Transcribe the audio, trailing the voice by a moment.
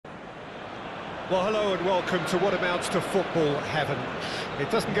Well, hello and welcome to what amounts to football heaven. It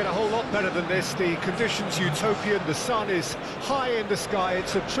doesn't get a whole lot better than this. The conditions utopian, the sun is high in the sky,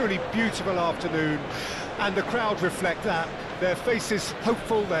 it's a truly beautiful afternoon, and the crowd reflect that. Their faces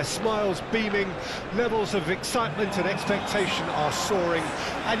hopeful, their smiles beaming, levels of excitement and expectation are soaring,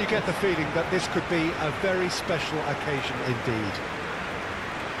 and you get the feeling that this could be a very special occasion indeed.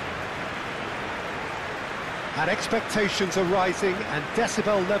 And expectations are rising and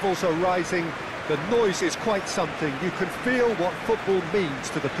decibel levels are rising. The noise is quite something. You can feel what football means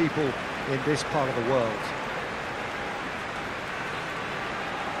to the people in this part of the world.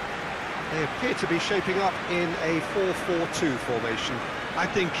 They appear to be shaping up in a 4-4-2 formation. I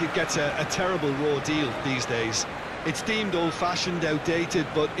think it gets a terrible raw deal these days. It's deemed old-fashioned, outdated,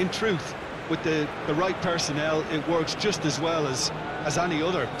 but in truth, with the right personnel, it works just as well as any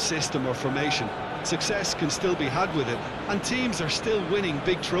other system or formation. Success can still be had with it, and teams are still winning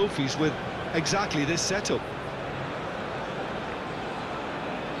big trophies with exactly this setup.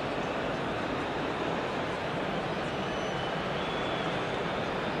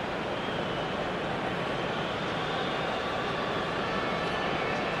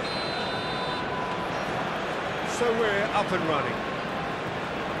 So we're up and running.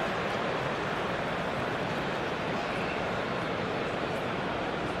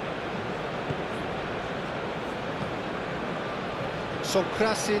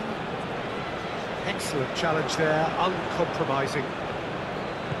 Sokrasin, excellent challenge there, uncompromising.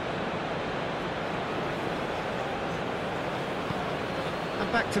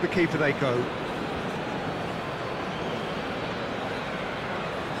 And back to the keeper they go.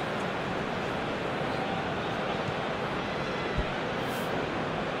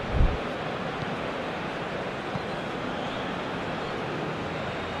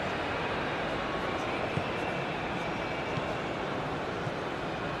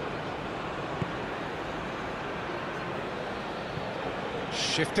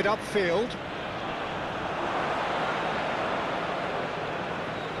 Shifted upfield.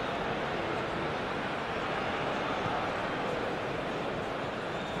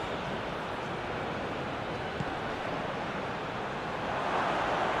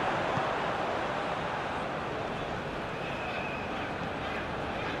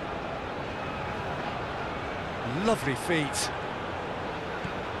 Lovely feet.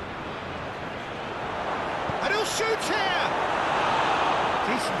 And he'll shoot here!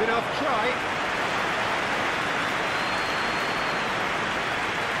 Decent enough try.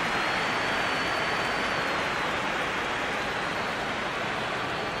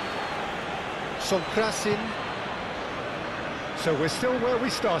 Sokrasin. So we're still where we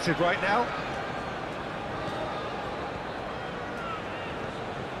started right now.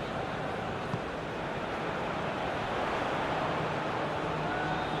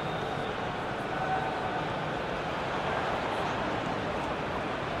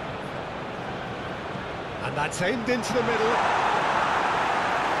 And that's aimed into the middle.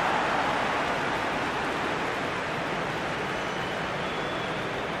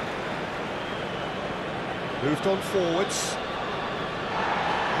 Moved on forwards.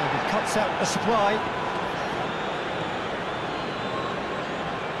 And he cuts out the supply.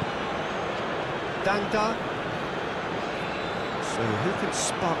 Danda. So who can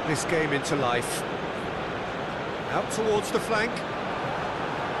spark this game into life? Out towards the flank.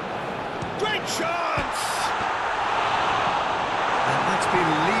 Great chance! And that's been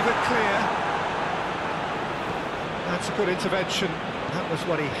levered clear. That's a good intervention. That was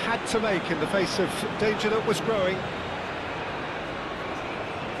what he had to make in the face of danger that was growing.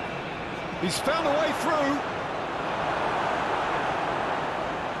 He's found a way through.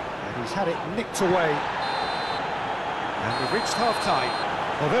 And he's had it nicked away. And we've reached half-time.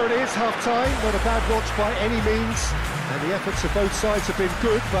 Well, there it is, half-time. Not a bad watch by any means. And the efforts of both sides have been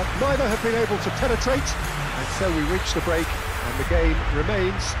good, but neither have been able to penetrate. And so we reach the break, and the game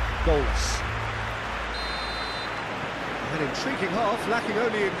remains goalless. An intriguing half, lacking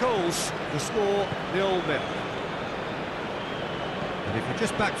only in goals. The score 0-0. And if you're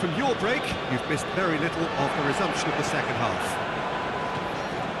just back from your break, you've missed very little of the resumption of the second half.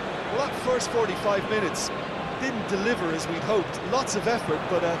 Well, that first 45 minutes didn't deliver as we'd hoped. Lots of effort,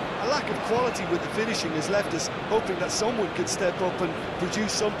 but a lack of quality with the finishing has left us hoping that someone could step up and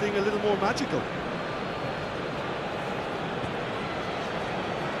produce something a little more magical.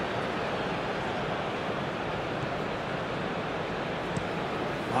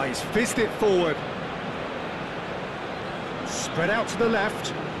 Ah, he's fizzed it forward. Spread out to the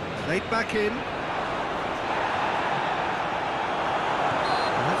left, played back in.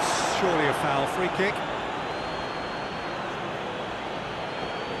 That's surely a foul, free kick.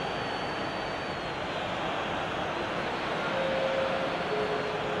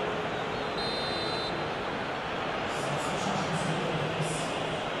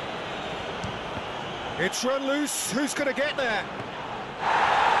 It's run loose, who's going to get there?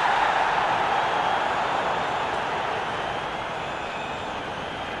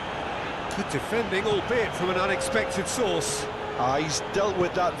 Good defending, albeit from an unexpected source. He's dealt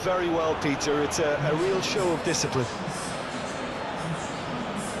with that very well, Peter. It's a real show of discipline.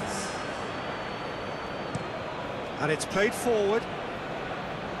 And it's played forward.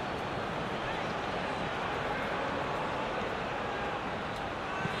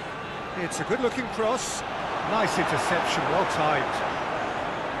 It's a good-looking cross. Nice interception, well timed.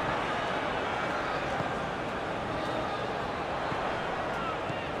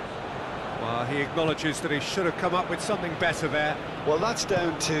 Well, he acknowledges that he should have come up with something better there. Well, that's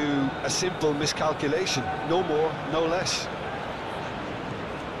down to a simple miscalculation. No more, no less.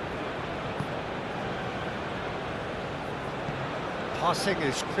 Passing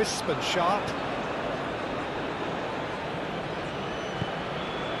is crisp and sharp.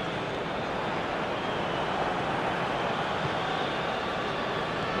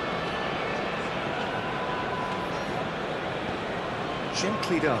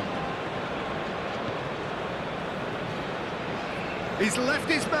 Gently done. He's left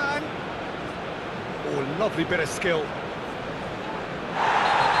his man. Oh, lovely bit of skill. It's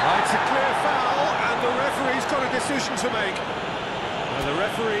a clear foul, and the referee's got a decision to make. And the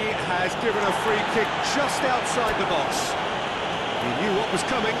referee has given a free kick just outside the box. He knew what was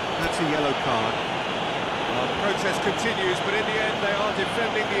coming. That's a yellow card. Well, the protest continues, but in the end they are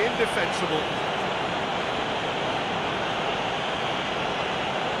defending the indefensible.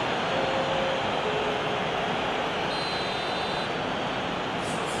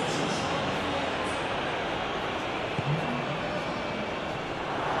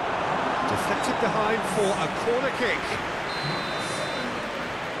 Deflected behind for a corner kick.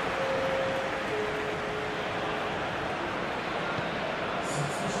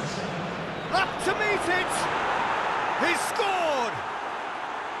 Up to meet it! He's scored!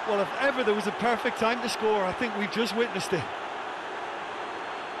 Well, if ever there was a perfect time to score, I think we've just witnessed it.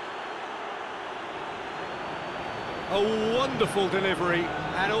 A wonderful delivery,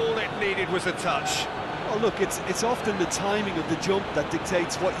 and all it needed was a touch. Oh, look, it's often the timing of the jump that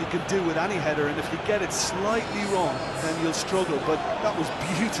dictates what you can do with any header, and if you get it slightly wrong, then you'll struggle, but that was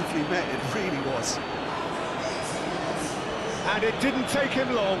beautifully met, it really was. And it didn't take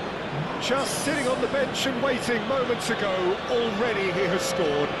him long. Just sitting on the bench and waiting moments ago, already he has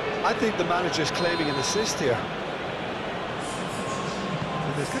scored. I think the manager's claiming an assist here.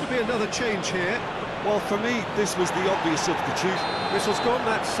 And there's going to be another change here. Well, for me, this was the obvious substitute. Whistle's gone,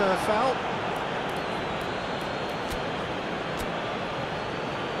 that's foul.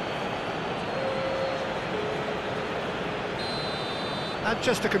 And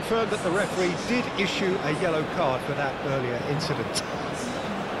just to confirm that the referee did issue a yellow card for that earlier incident.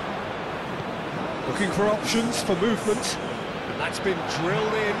 Looking for options for movement, and that's been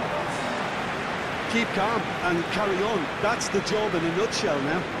drilled in. Keep calm and carry on. That's the job in a nutshell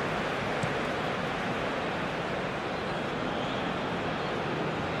now.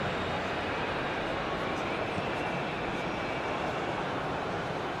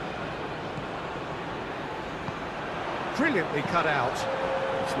 Brilliantly cut out.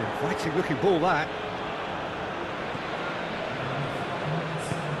 It's an inviting looking ball, that.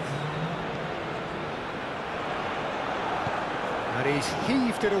 And he's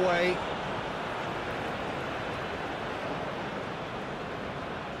heaved it away.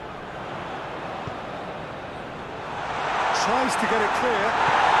 Tries to get it clear.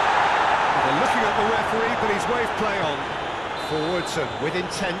 And they're looking at the referee, but he's waved play on. Forwards and with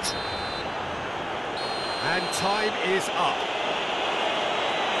intent. And time is up.